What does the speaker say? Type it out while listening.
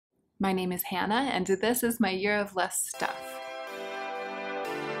My name is Hannah, and this is my year of less stuff.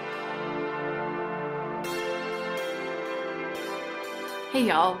 Hey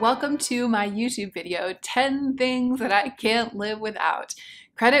y'all, welcome to my YouTube video, 10 things that I can't live without.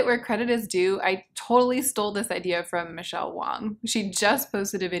 Credit where credit is due, I totally stole this idea from Michelle Wong. She just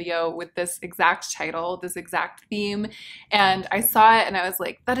posted a video with this exact title, this exact theme, and I saw it and I was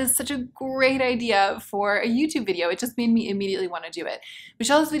like, that is such a great idea for a YouTube video. It just made me immediately want to do it.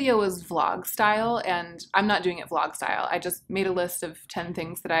 Michelle's video was vlog style, and I'm not doing it vlog style. I just made a list of 10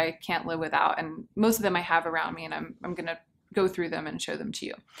 things that I can't live without, and most of them I have around me, and I'm gonna go through them and show them to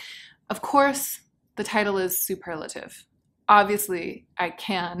you. Of course, the title is superlative. Obviously, I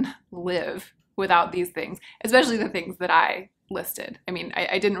can live without these things, especially the things that I listed. I mean,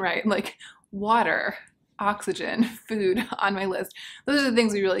 I didn't write like water, oxygen, food on my list. Those are the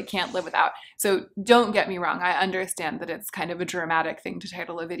things we really can't live without. So don't get me wrong. I understand that it's kind of a dramatic thing to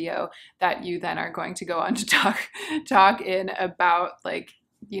title a video that you then are going to go on to talk in about, like,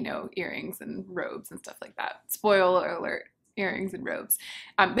 you know, earrings and robes and stuff like that. Spoiler alert, earrings and robes.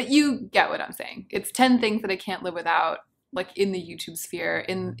 But you get what I'm saying. It's 10 things that I can't live without, like in the YouTube sphere,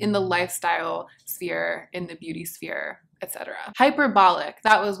 in the lifestyle sphere, in the beauty sphere, etc. Hyperbolic,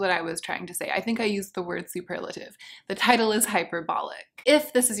 that was what I was trying to say. I think I used the word superlative. The title is hyperbolic.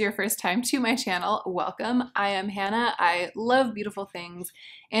 If this is your first time to my channel, welcome. I am Hannah. I love beautiful things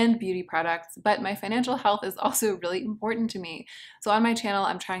and beauty products, but my financial health is also really important to me. So on my channel,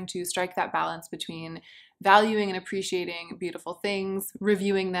 I'm trying to strike that balance between valuing and appreciating beautiful things,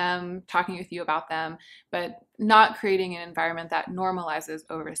 reviewing them, talking with you about them, but not creating an environment that normalizes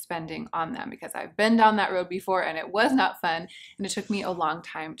overspending on them, because I've been down that road before and it was not fun, and it took me a long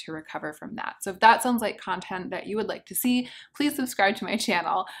time to recover from that. So if that sounds like content that you would like to see, please subscribe to my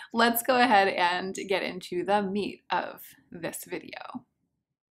channel. Let's go ahead and get into the meat of this video.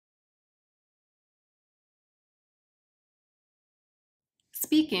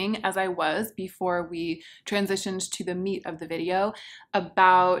 Speaking, as I was before we transitioned to the meat of the video,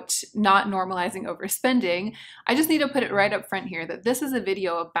 about not normalizing overspending, I just need to put it right up front here that this is a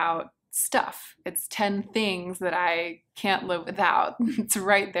video about stuff. It's 10 things that I can't live without. It's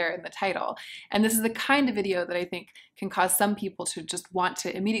right there in the title. And this is the kind of video that I think can cause some people to just want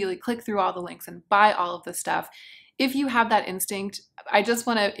to immediately click through all the links and buy all of the stuff. If you have that instinct, I just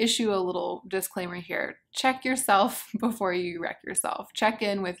want to issue a little disclaimer here. Check yourself before you wreck yourself. Check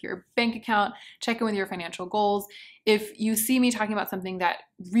in with your bank account, check in with your financial goals. If you see me talking about something that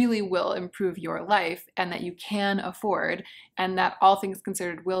really will improve your life and that you can afford, and that all things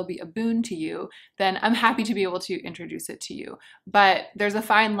considered will be a boon to you, then I'm happy to be able to introduce it to you. But there's a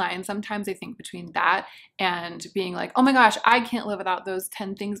fine line sometimes, I think, between that and being like, oh my gosh, I can't live without those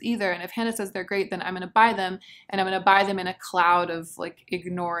 10 things either. And if Hannah says they're great, then I'm going to buy them. And I'm going to buy them in a cloud of like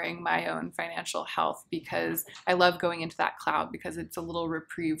ignoring my own financial health, because I love going into that cloud because it's a little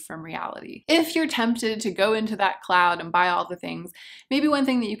reprieve from reality. If you're tempted to go into that cloud and buy all the things, maybe one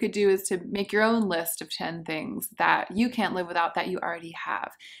thing that you could do is to make your own list of 10 things that you can't live without that you already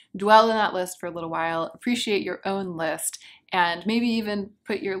have. Dwell in that list for a little while, appreciate your own list, and maybe even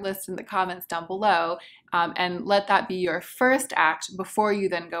put your list in the comments down below, and let that be your first act before you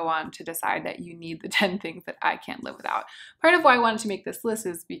then go on to decide that you need the 10 things that I can't live without. Part of why I wanted to make this list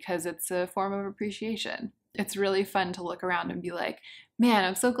is because it's a form of appreciation. It's really fun to look around and be like, man,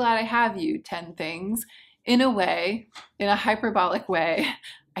 I'm so glad I have you, 10 things. In a way, in a hyperbolic way,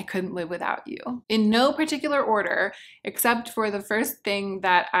 I couldn't live without you. In no particular order, except for the first thing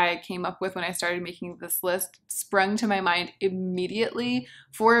that I came up with when I started making this list, sprung to my mind immediately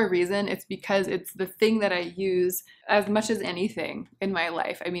for a reason. It's because it's the thing that I use as much as anything in my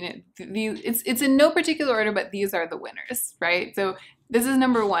life. I mean, it's in no particular order, but these are the winners, right? So this is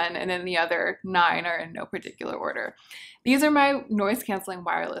number 1, and then the other 9 are in no particular order. These are my noise-canceling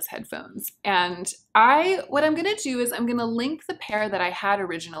wireless headphones. And what I'm gonna do is I'm gonna link the pair that I had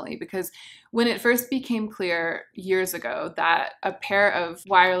originally, because when it first became clear years ago that a pair of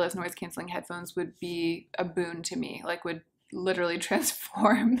wireless noise-canceling headphones would be a boon to me, like would literally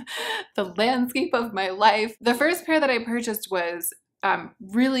transform the landscape of my life. The first pair that I purchased was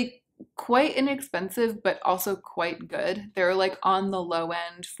really quite inexpensive, but also quite good. They're like on the low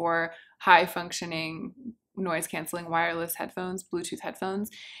end for high functioning noise canceling wireless headphones, Bluetooth headphones.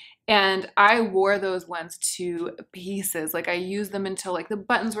 And I wore those ones to pieces. Like I used them until like the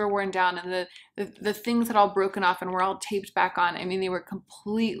buttons were worn down and the things had all broken off and were all taped back on. I mean, they were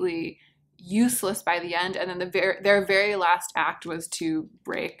completely useless by the end. And then their very last act was to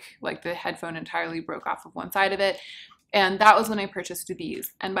break, like the headphone entirely broke off of one side of it. And that was when I purchased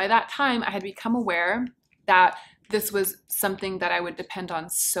these. And by that time I had become aware that this was something that I would depend on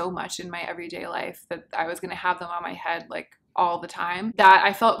so much in my everyday life, that I was going to have them on my head like all the time, that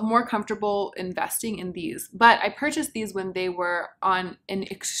I felt more comfortable investing in these. But I purchased these when they were on an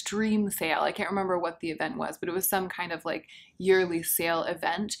extreme sale. I can't remember what the event was, but it was some kind of like yearly sale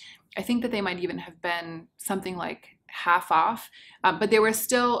event. I think that they might even have been something like half off, but they were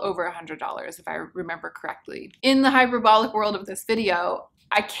still over $100 if I remember correctly. In the hyperbolic world of this video,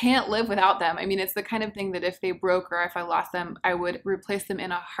 I can't live without them. I mean, it's the kind of thing that if they broke or if I lost them, I would replace them in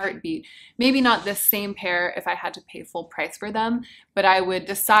a heartbeat. Maybe not this same pair if I had to pay full price for them, but I would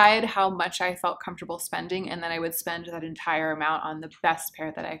decide how much I felt comfortable spending, and then I would spend that entire amount on the best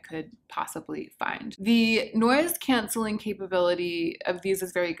pair that I could possibly find. The noise canceling capability of these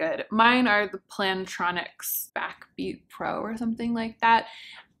is very good. Mine are the Plantronics Backbeat Pro or something like that.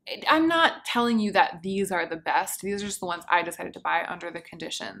 I'm not telling you that these are the best. These are just the ones I decided to buy under the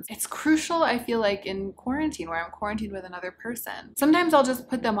conditions. It's crucial, I feel like, in quarantine, where I'm quarantined with another person. Sometimes I'll just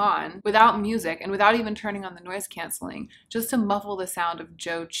put them on without music and without even turning on the noise canceling, just to muffle the sound of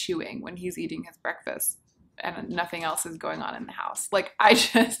Joe chewing when he's eating his breakfast and nothing else is going on in the house. Like,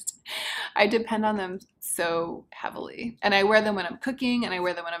 I depend on them so heavily. And I wear them when I'm cooking, and I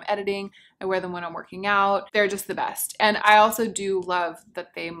wear them when I'm editing, I wear them when I'm working out. They're just the best. And I also do love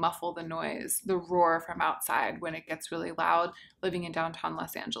that they muffle the noise, the roar from outside when it gets really loud, living in downtown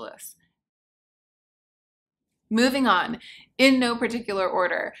Los Angeles. Moving on, in no particular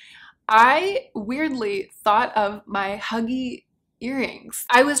order, I weirdly thought of my Huggy earrings.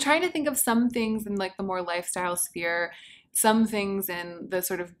 I was trying to think of some things in like the more lifestyle sphere, some things in the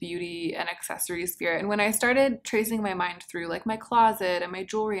sort of beauty and accessory sphere. And when I started tracing my mind through like my closet and my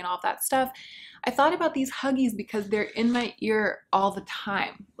jewelry and all of that stuff, I thought about these Huggies because they're in my ear all the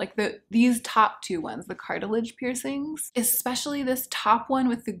time. Like these top two ones, the cartilage piercings, especially this top one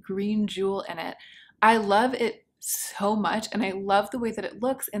with the green jewel in it. I love it so much, and I love the way that it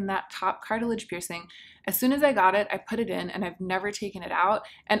looks in that top cartilage piercing. As soon as I got it, I put it in, and I've never taken it out.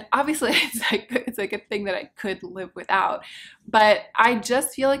 And obviously it's like a thing that I could live without, but I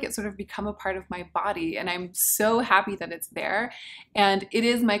just feel like it's sort of become a part of my body, and I'm so happy that it's there. And it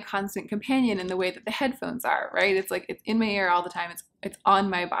is my constant companion in the way that the headphones are, right? It's like it's in my ear all the time. It's on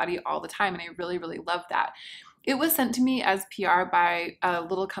my body all the time, and I really, really love that. It was sent to me as PR by a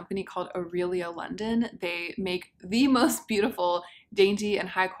little company called Aurelia London. They make the most beautiful, dainty, and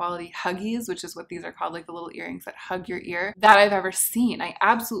high quality Huggies, which is what these are called, like the little earrings that hug your ear, that I've ever seen. I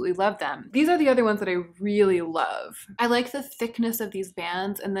absolutely love them. These are the other ones that I really love. I like the thickness of these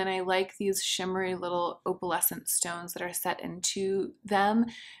bands, and then I like these shimmery little opalescent stones that are set into them.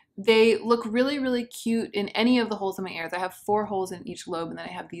 They look really, really cute in any of the holes in my ears. I have 4 holes in each lobe, and then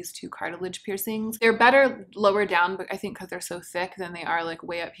I have these 2 cartilage piercings. They're better lower down, but I think because they're so thick than they are like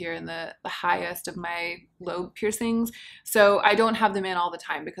way up here in the highest of my lobe piercings. So I don't have them in all the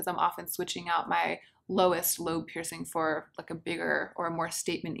time because I'm often switching out my lowest lobe piercing for like a bigger or a more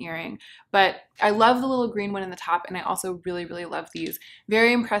statement earring. But I love the little green one in the top, and I also really, really love these.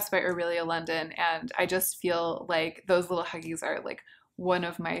 Very impressed by Aurelia London, and I just feel like those little Huggies are like one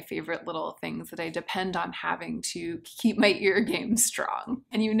of my favorite little things that I depend on having to keep my ear game strong.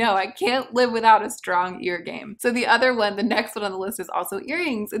 And you know, I can't live without a strong ear game. So the other one, the next one on the list, is also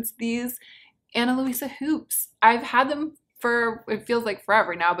earrings. It's these Ana Luisa hoops. I've had them for, it feels like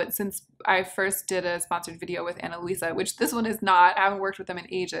forever now, but since I first did a sponsored video with Ana Luisa, which this one is not, I haven't worked with them in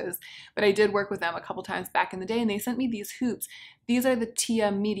ages, but I did work with them a couple times back in the day, and they sent me these hoops. These are the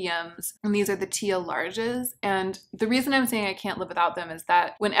Tia mediums, and these are the Tia larges. And the reason I'm saying I can't live without them is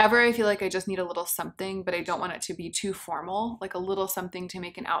that whenever I feel like I just need a little something, but I don't want it to be too formal, like a little something to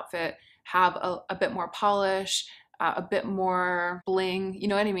make an outfit have a bit more polish, a bit more bling, you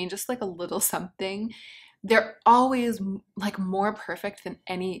know what I mean? Just like a little something. They're always like more perfect than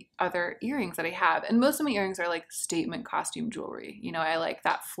any other earrings that I have. And most of my earrings are like statement costume jewelry. You know, I like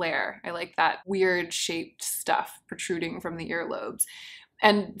that flare. I like that weird shaped stuff protruding from the earlobes.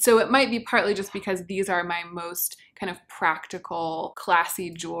 And so it might be partly just because these are my most kind of practical,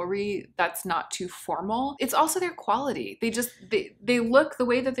 classy jewelry that's not too formal. It's also their quality. They look the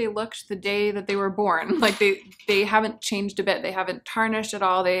way that they looked the day that they were born. Like they haven't changed a bit. They haven't tarnished at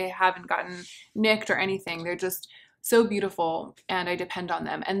all. They haven't gotten nicked or anything. They're just so beautiful, and I depend on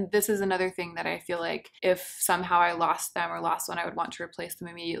them. And this is another thing that I feel like if somehow I lost them or lost one, I would want to replace them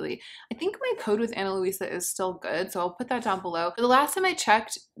immediately. I think my code with Ana Luisa is still good, so I'll put that down below. But the last time I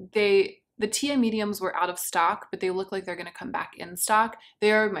checked, the Tia mediums were out of stock, but they look like they're gonna come back in stock.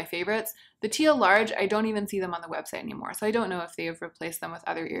 They are my favorites. The Tia large, I don't even see them on the website anymore, so I don't know if they have replaced them with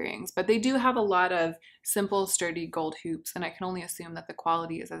other earrings, but they do have a lot of simple, sturdy gold hoops, and I can only assume that the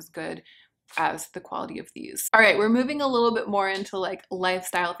quality is as good as the quality of these. All right, we're moving a little bit more into like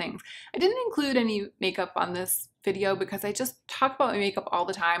lifestyle things. I didn't include any makeup on this video because I just talk about my makeup all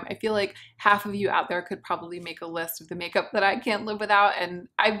the time. I feel like half of you out there could probably make a list of the makeup that I can't live without, and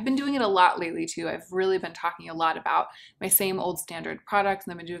I've been doing it a lot lately too. I've really been talking a lot about my same old standard products,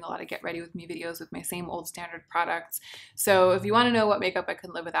 and I've been doing a lot of get ready with me videos with my same old standard products. So if you want to know what makeup I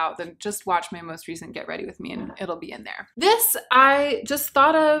could live without, then just watch my most recent get ready with me and it'll be in there. This I just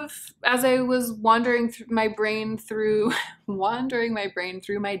thought of as I was wandering through my brain through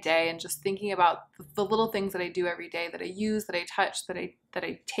my day and just thinking about the little things that I do every day, that I use, that I touch, that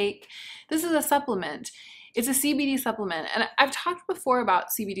I take. This is a supplement. It's a CBD supplement, and I've talked before about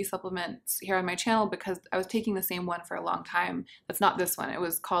CBD supplements here on my channel because I was taking the same one for a long time. That's not this one.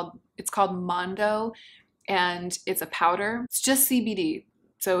 It's called Mondo, and it's a powder. It's just CBD.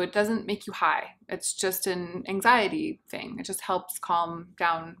 So it doesn't make you high. It's just an anxiety thing. It just helps calm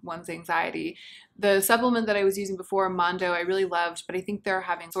down one's anxiety. The supplement that I was using before, Mondo, I really loved, but I think they're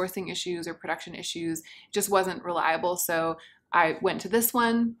having sourcing issues or production issues. It just wasn't reliable. So I went to this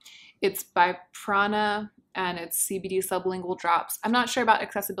one. It's by Prana, and it's CBD sublingual drops. I'm not sure about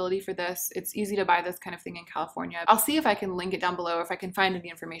accessibility for this. It's easy to buy this kind of thing in California. I'll see if I can link it down below, if I can find any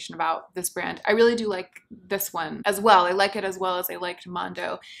information about this brand. I really do like this one as well. I like it as well as I liked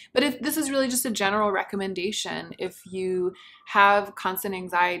Mondo. But if this is really just a general recommendation, if you have constant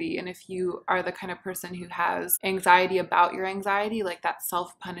anxiety and if you are the kind of person who has anxiety about your anxiety, like that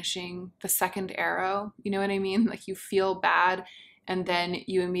self-punishing, the second arrow, you know what I mean? Like you feel bad and then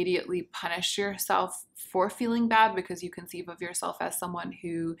you immediately punish yourself for feeling bad because you conceive of yourself as someone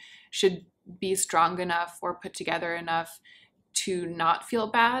who should be strong enough or put together enough to not feel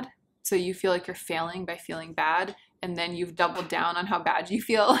bad. So you feel like you're failing by feeling bad, and then you've doubled down on how bad you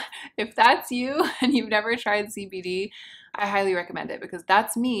feel. If that's you and you've never tried CBD, I highly recommend it because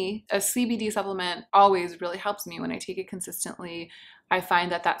that's me. A CBD supplement always really helps me when I take it consistently. I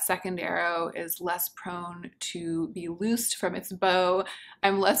find that that second arrow is less prone to be loosed from its bow.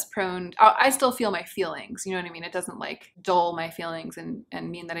 I'm less prone, I still feel my feelings, you know what I mean? It doesn't like dull my feelings and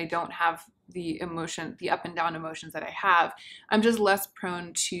mean that I don't have the emotion, the up and down emotions that I have. I'm just less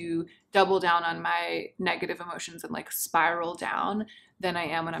prone to double down on my negative emotions and like spiral down than I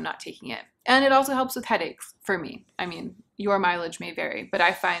am when I'm not taking it. And it also helps with headaches for me. I mean, your mileage may vary, but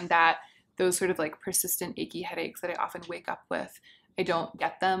I find that those sort of like persistent achy headaches that I often wake up with, I don't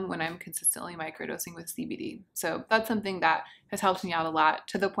get them when I'm consistently microdosing with CBD. So that's something that has helped me out a lot,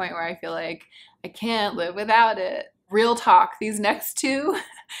 to the point where I feel like I can't live without it. Real talk, these next two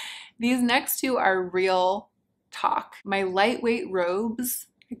are real talk. My lightweight robes,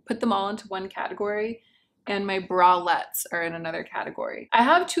 I put them all into one category, and my bralettes are in another category. I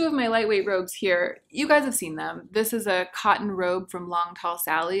have two of my lightweight robes here. You guys have seen them. This is a cotton robe from Long Tall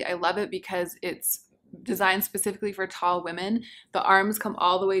Sally. I love it because it's designed specifically for tall women. The arms come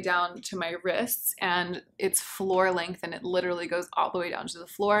all the way down to my wrists, and it's floor length, and it literally goes all the way down to the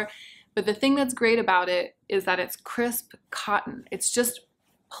floor. But the thing that's great about it is that it's crisp cotton. It's just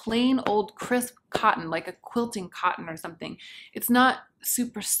plain old crisp cotton, like a quilting cotton or something. It's not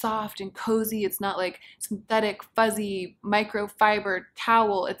super soft and cozy. It's not like synthetic, fuzzy, microfiber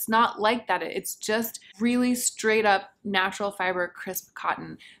towel. It's not like that. It's just really straight up natural fiber, crisp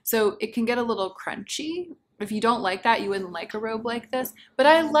cotton. So it can get a little crunchy. If you don't like that, you wouldn't like a robe like this. But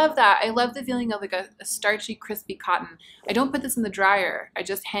I love that. I love the feeling of like a starchy, crispy cotton. I don't put this in the dryer. I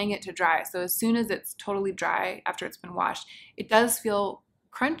just hang it to dry. So as soon as it's totally dry after it's been washed, it does feel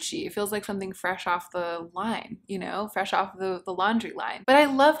crunchy. It feels like something fresh off the line, you know, fresh off the laundry line. But I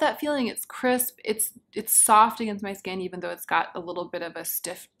love that feeling. It's crisp. It's soft against my skin, even though it's got a little bit of a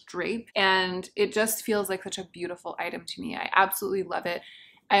stiff drape. And it just feels like such a beautiful item to me. I absolutely love it.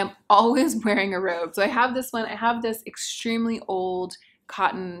 I am always wearing a robe. So I have this one. I have this extremely old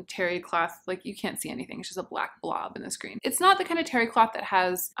cotton terry cloth. Like, you can't see anything. It's just a black blob in the screen. It's not the kind of terry cloth that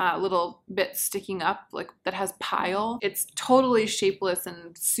has little bits sticking up, like that has pile. It's totally shapeless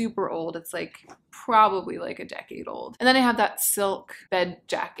and super old. It's like probably like a decade old. And then I have that silk bed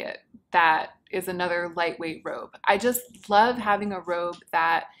jacket that is another lightweight robe. I just love having a robe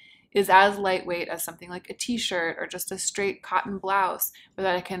that is as lightweight as something like a t-shirt or just a straight cotton blouse, but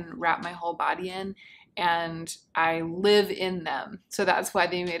that I can wrap my whole body in. And I live in them. So that's why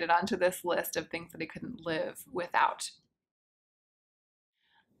they made it onto this list of things that I couldn't live without.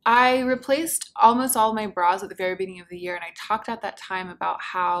 I replaced almost all my bras at the very beginning of the year, and I talked at that time about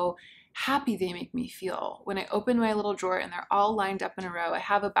how happy they make me feel. When I open my little drawer and they're all lined up in a row, I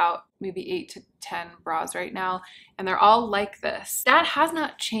have about maybe 8 to 10 bras right now, and they're all like this. That has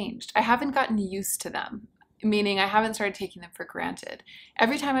not changed. I haven't gotten used to them. meaning I haven't started taking them for granted.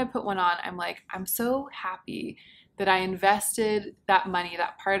 Every time I put one on, I'm like, I'm so happy that I invested that money,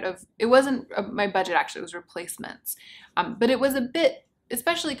 that part of, it wasn't my budget actually, it was replacements. But it was a bit,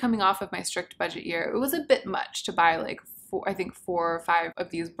 especially coming off of my strict budget year, it was a bit much to buy like I think 4 or 5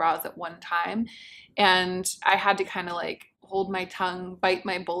 of these bras at one time. And I had to kind of like hold my tongue, bite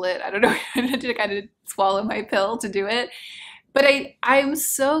my bullet. I don't know, I had to kind of swallow my pill to do it. But I'm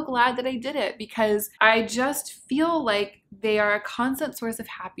so glad that I did it, because I just feel like they are a constant source of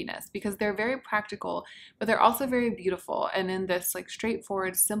happiness, because they're very practical, but they're also very beautiful, and in this like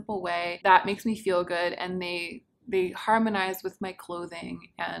straightforward, simple way that makes me feel good, and they harmonize with my clothing,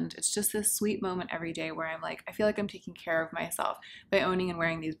 and it's just this sweet moment every day where I'm like, I feel like I'm taking care of myself by owning and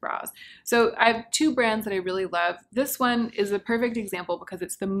wearing these bras. So I have 2 brands that I really love. This one is a perfect example because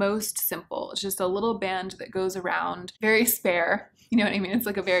it's the most simple. It's just a little band that goes around, very spare, you know what I mean? It's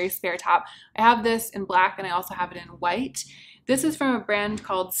like a very spare top. I have this in black and I also have it in white. This is from a brand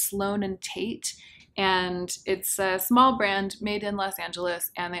called Sloan & Tate. And it's a small brand made in Los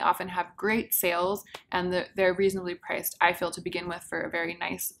Angeles, and they often have great sales, and they're reasonably priced, I feel, to begin with, for a very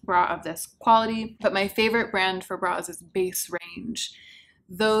nice bra of this quality. But my favorite brand for bras is Base Range.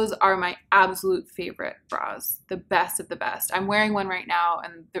 Those are my absolute favorite bras, the best of the best. I'm wearing one right now,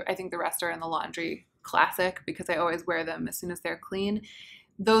 and I think the rest are in the laundry classic because I always wear them as soon as they're clean.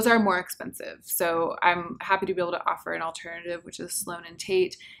 Those are more expensive, so I'm happy to be able to offer an alternative, which is Sloan &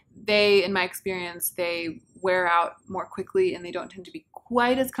 Tate. They, in my experience, they wear out more quickly and they don't tend to be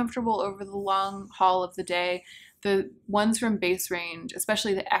quite as comfortable over the long haul of the day. The ones from Base Range,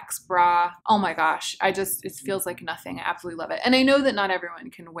 especially the X bra, oh my gosh, it feels like nothing. I absolutely love it. And I know that not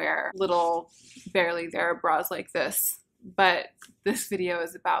everyone can wear little, barely there bras like this, but this video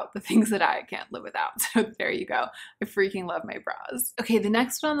is about the things that I can't live without. So there you go. I freaking love my bras. Okay, the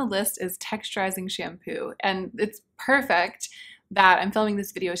next one on the list is texturizing shampoo. And it's perfect that I'm filming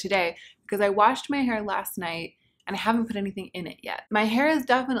this video today because I washed my hair last night and I haven't put anything in it yet. My hair is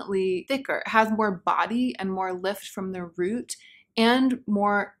definitely thicker. It has more body and more lift from the root and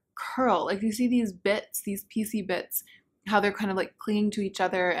more curl. Like you see these bits, these piecey bits, how they're kind of like clinging to each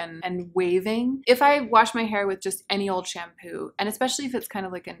other and waving. If I wash my hair with just any old shampoo, and especially if it's kind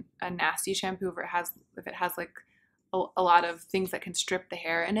of like a nasty shampoo, if it has like a lot of things that can strip the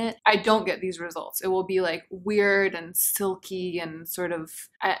hair in it, I don't get these results. It will be like weird and silky and sort of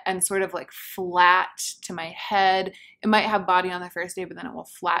like flat to my head. It might have body on the first day, but then it will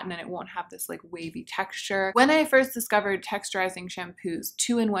flatten and it won't have this like wavy texture. When I first discovered texturizing shampoos,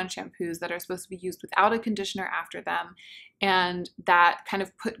 2-in-1 shampoos that are supposed to be used without a conditioner after them, and that kind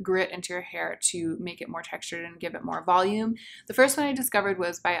of put grit into your hair to make it more textured and give it more volume. The first one I discovered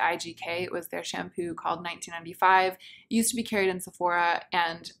was by IGK. It was their shampoo called 1995. It used to be carried in Sephora,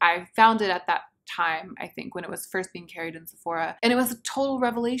 and I found it at that time, I think, when it was first being carried in Sephora, and it was a total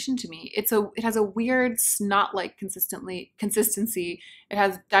revelation to me. It has a weird snot-like consistency. It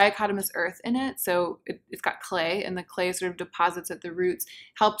has dichotomous earth in it, so it's got clay, and the clay sort of deposits at the roots,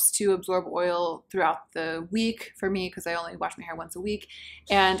 helps to absorb oil throughout the week for me because I only wash my hair once a week,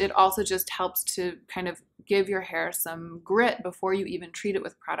 and it also just helps to kind of give your hair some grit before you even treat it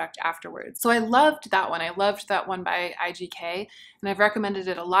with product afterwards. So I loved that one. I loved that one by IGK, and I've recommended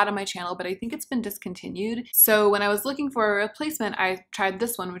it a lot on my channel, but I think it's been discontinued. So when I was looking for a replacement, I tried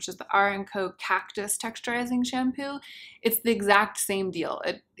this one, which is the R&Co Cactus Texturizing Shampoo. It's the exact same deal.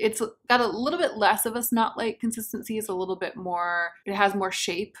 It's got a little bit less of a snot-like consistency. It's a little bit more, it has more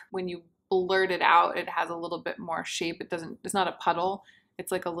shape. When you blurt it out, it has a little bit more shape. It's not a puddle.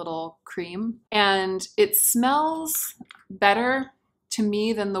 It's like a little cream, and it smells better to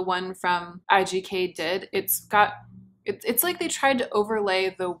me than the one from IGK did. It's like they tried to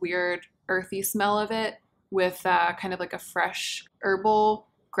overlay the weird earthy smell of it with kind of like a fresh herbal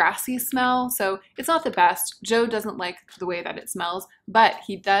grassy smell. So it's not the best. Joe doesn't like the way that it smells, but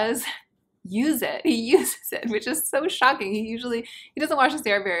he does use it. He uses it, which is so shocking. He doesn't wash his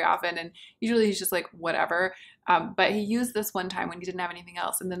hair very often, and usually he's just like whatever. But he used this one time when he didn't have anything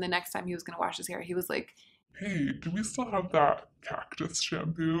else, and then the next time he was going to wash his hair, he was like, "Hey, do we still have that cactus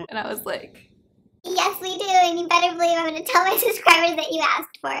shampoo?" And I was like, "Yes, we do, and you better believe I'm going to tell my subscribers that you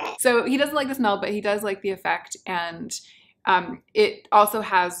asked for it." So he doesn't like the smell, but he does like the effect, and it also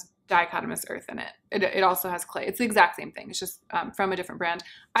has dichotomous earth in it. It also has clay. It's the exact same thing. It's just from a different brand.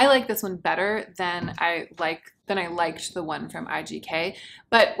 I like this one better than I liked the one from IGK.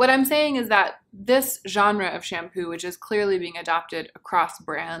 But what I'm saying is that this genre of shampoo, which is clearly being adopted across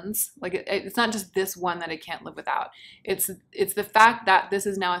brands, like it's not just this one that I can't live without. It's the fact that this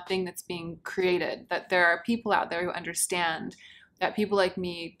is now a thing that's being created, that there are people out there who understand that people like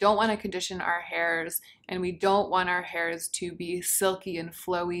me don't want to condition our hairs, and we don't want our hairs to be silky and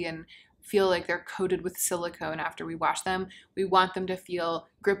flowy and feel like they're coated with silicone after we wash them. We want them to feel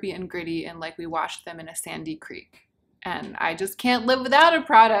grippy and gritty and like we washed them in a sandy creek. And I just can't live without a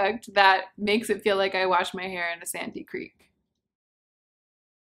product that makes it feel like I washed my hair in a sandy creek.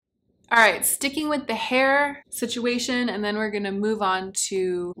 All right, sticking with the hair situation, and then we're gonna move on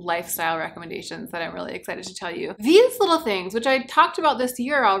to lifestyle recommendations that I'm really excited to tell you. These little things, which I talked about this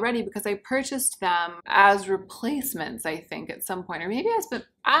year already because I purchased them as replacements, I think, at some point, or maybe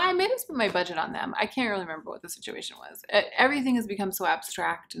I may have spent my budget on them. I can't really remember what the situation was. Everything has become so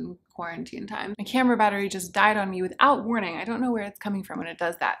abstract in quarantine time. My camera battery just died on me without warning. I don't know where it's coming from when it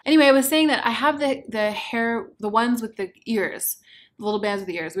does that. Anyway, I was saying that I have the ones with the ears, little bands with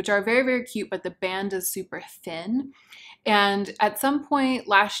the ears, which are very, very cute, but the band is super thin. And at some point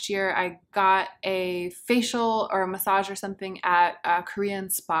last year, I got a facial or a massage or something at a Korean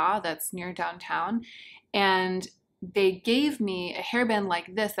spa that's near downtown. And they gave me a hairband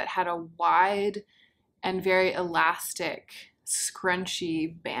like this that had a wide and very elastic,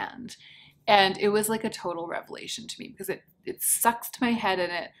 scrunchy band. And it was like a total revelation to me because it sucks to my head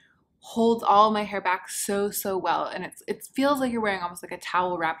and it holds all my hair back so well, and it feels like you're wearing almost like a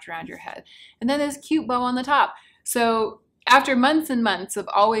towel wrapped around your head, and then this cute bow on the top. So after months and months of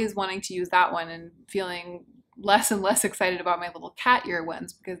always wanting to use that one and feeling less and less excited about my little cat ear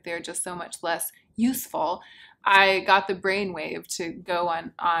ones because they're just so much less useful, I got the brainwave to go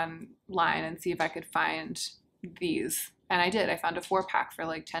online and see if I could find these. And I did. I found a 4-pack for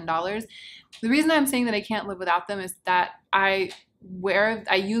like $10. The reason I'm saying that I can't live without them is that I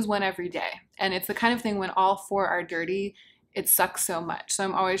use one every day, and it's the kind of thing when all 4 are dirty, it sucks so much. So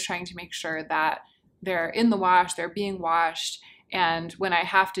I'm always trying to make sure that they're in the wash, they're being washed, and when I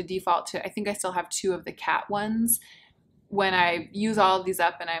have to default to, I think I still have 2 of the cat ones, when I use all of these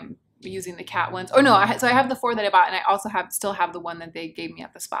up and I'm using the cat ones. Oh no, so I have the 4 that I bought, and I also still have the one that they gave me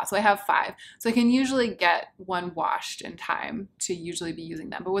at the spa. So I have 5. So I can usually get one washed in time to usually be using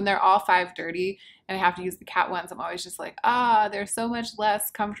them. But when they're all 5 dirty and I have to use the cat ones, I'm always just like, they're so much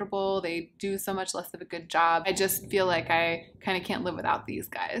less comfortable. They do so much less of a good job. I just feel like I kind of can't live without these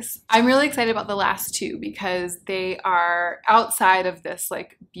guys. I'm really excited about the last 2 because they are outside of this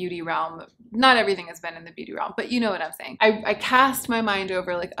like beauty realm. Not everything has been in the beauty realm, but you know what I'm saying. I cast my mind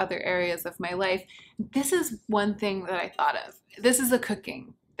over like other areas of my life. This is one thing that I thought of. This is a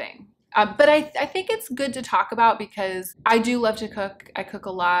cooking thing. But I think it's good to talk about because I do love to cook. I cook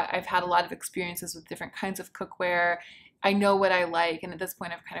a lot. I've had a lot of experiences with different kinds of cookware. I know what I like, and at this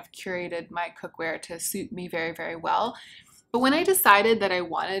point I've kind of curated my cookware to suit me very, very well. But when I decided that I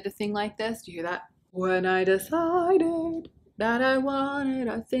wanted a thing like this, do you hear that? When I decided that I wanted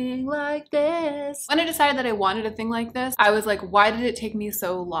a thing like this. When I decided that I wanted a thing like this, I was like, why did it take me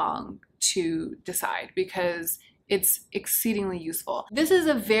so long to decide? Because it's exceedingly useful. This is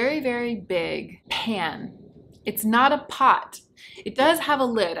a very, very big pan. It's not a pot. It does have a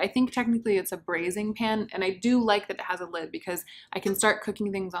lid. I think technically it's a braising pan, and I do like that it has a lid because I can start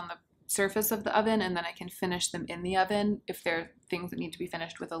cooking things on the surface of the oven and then I can finish them in the oven if there are things that need to be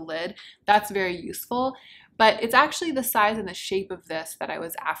finished with a lid. That's very useful. But it's actually the size and the shape of this that I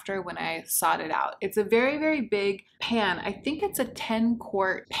was after when I sought it out. It's a very, very big pan. I think it's a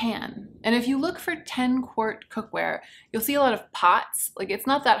 10-quart pan. And if you look for 10-quart cookware, you'll see a lot of pots. Like, it's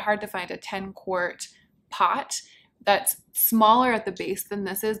not that hard to find a 10-quart pot that's smaller at the base than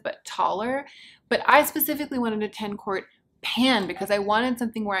this is, but taller. But I specifically wanted a 10-quart pan because I wanted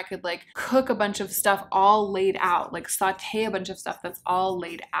something where I could like cook a bunch of stuff all laid out, like saute a bunch of stuff that's all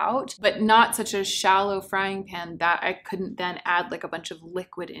laid out, but not such a shallow frying pan that I couldn't then add like a bunch of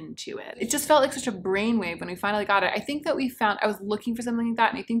liquid into it. It just felt like such a brainwave when we finally got it. I think that I was looking for something like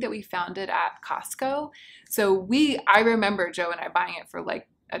that, and I think that we found it at Costco. So I remember Joe and I buying it for like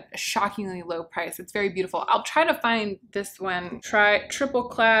a shockingly low price. It's very beautiful. I'll try to find this one. Try triple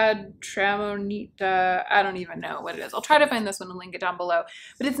clad tramonita. I don't even know what it is. I'll try to find this one and link it down below.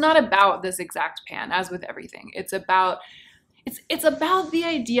 But it's not about this exact pan, as with everything. It's about the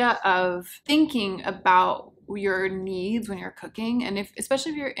idea of thinking about your needs when you're cooking, and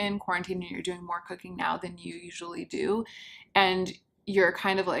especially if you're in quarantine and you're doing more cooking now than you usually do, and you're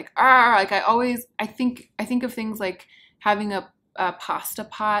kind of like I think of things like having a pasta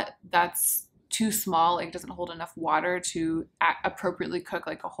pot that's too small, like it doesn't hold enough water to appropriately cook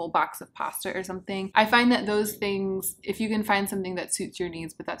like a whole box of pasta or something. I find that those things, if you can find something that suits your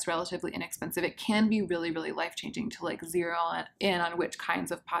needs but that's relatively inexpensive, it can be really, really life-changing to like zero in on which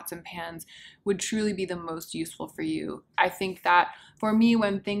kinds of pots and pans would truly be the most useful for you. I think that for me,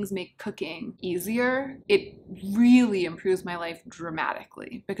 when things make cooking easier, it really improves my life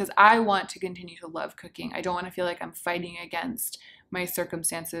dramatically because I want to continue to love cooking. I don't want to feel like I'm fighting against my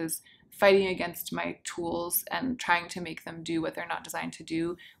circumstances, fighting against my tools and trying to make them do what they're not designed to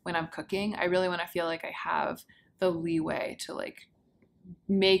do when I'm cooking. I really want to feel like I have the leeway to like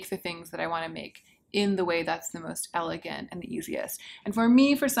make the things that I want to make in the way that's the most elegant and the easiest. And for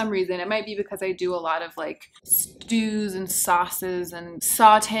me, for some reason, it might be because I do a lot of like stews and sauces and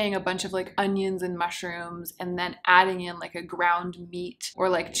sauteing a bunch of like onions and mushrooms and then adding in like a ground meat or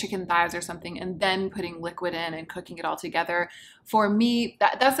like chicken thighs or something and then putting liquid in and cooking it all together. For me,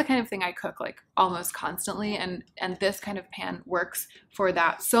 that's the kind of thing I cook like almost constantly, and this kind of pan works for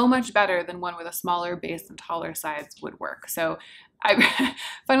that so much better than one with a smaller base and taller sides would work. So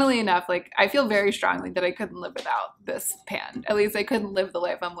funnily enough, like I feel very strongly that I couldn't live without this pan. At least I couldn't live the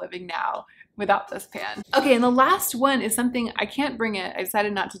life I'm living now without this pan. Okay, and the last one is something I can't bring it. I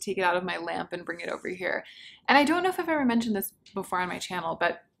decided not to take it out of my lamp and bring it over here. And I don't know if I've ever mentioned this before on my channel,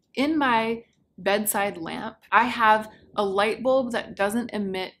 but in my bedside lamp, I have a light bulb that doesn't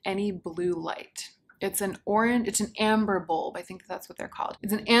emit any blue light. It's an amber bulb. I think that's what they're called.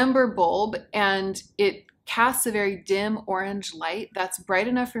 It's an amber bulb and it casts a very dim orange light that's bright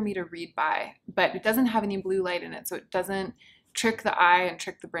enough for me to read by, but it doesn't have any blue light in it, so it doesn't trick the eye and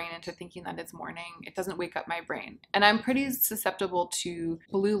trick the brain into thinking that it's morning. It doesn't wake up my brain. And I'm pretty susceptible to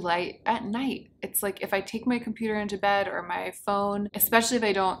blue light at night. It's like if I take my computer into bed or my phone, especially if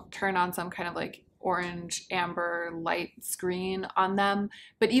I don't turn on some kind of like orange amber light screen on them.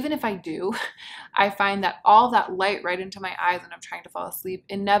 But even if I do, I find that all that light right into my eyes when I'm trying to fall asleep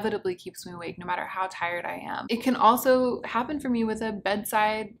inevitably keeps me awake no matter how tired I am. It can also happen for me with a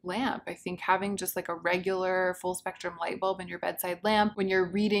bedside lamp. I think having just like a regular full spectrum light bulb in your bedside lamp when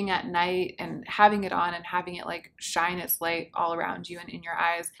you're reading at night and having it on and having it like shine its light all around you and in your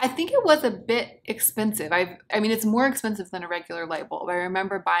eyes. I think it was a bit expensive. I mean, it's more expensive than a regular light bulb. I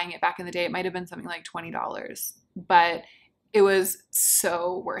remember buying it back in the day. It might have been something like $20, but it was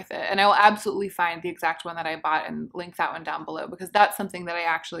so worth it. And I will absolutely find the exact one that I bought and link that one down below because that's something that I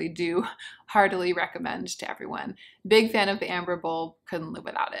actually do heartily recommend to everyone. Big fan of the amber bulb, couldn't live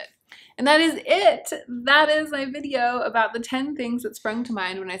without it. And that is it. That is my video about the 10 things that sprung to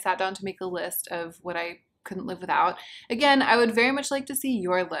mind when I sat down to make a list of what I couldn't live without. Again, I would very much like to see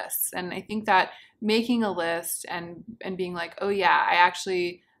your lists. And I think that making a list and being like, oh yeah, I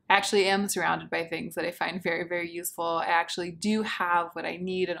actually am surrounded by things that I find very, very useful. I actually do have what I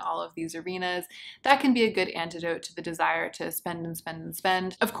need in all of these arenas. That can be a good antidote to the desire to spend and spend and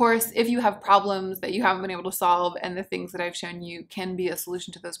spend. Of course, if you have problems that you haven't been able to solve and the things that I've shown you can be a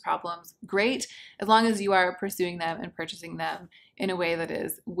solution to those problems, great, as long as you are pursuing them and purchasing them in a way that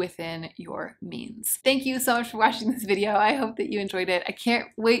is within your means. Thank you so much for watching this video. I hope that you enjoyed it. I can't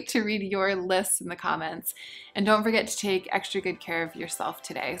wait to read your lists in the comments. And don't forget to take extra good care of yourself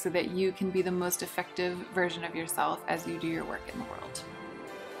today so that you can be the most effective version of yourself as you do your work in the world.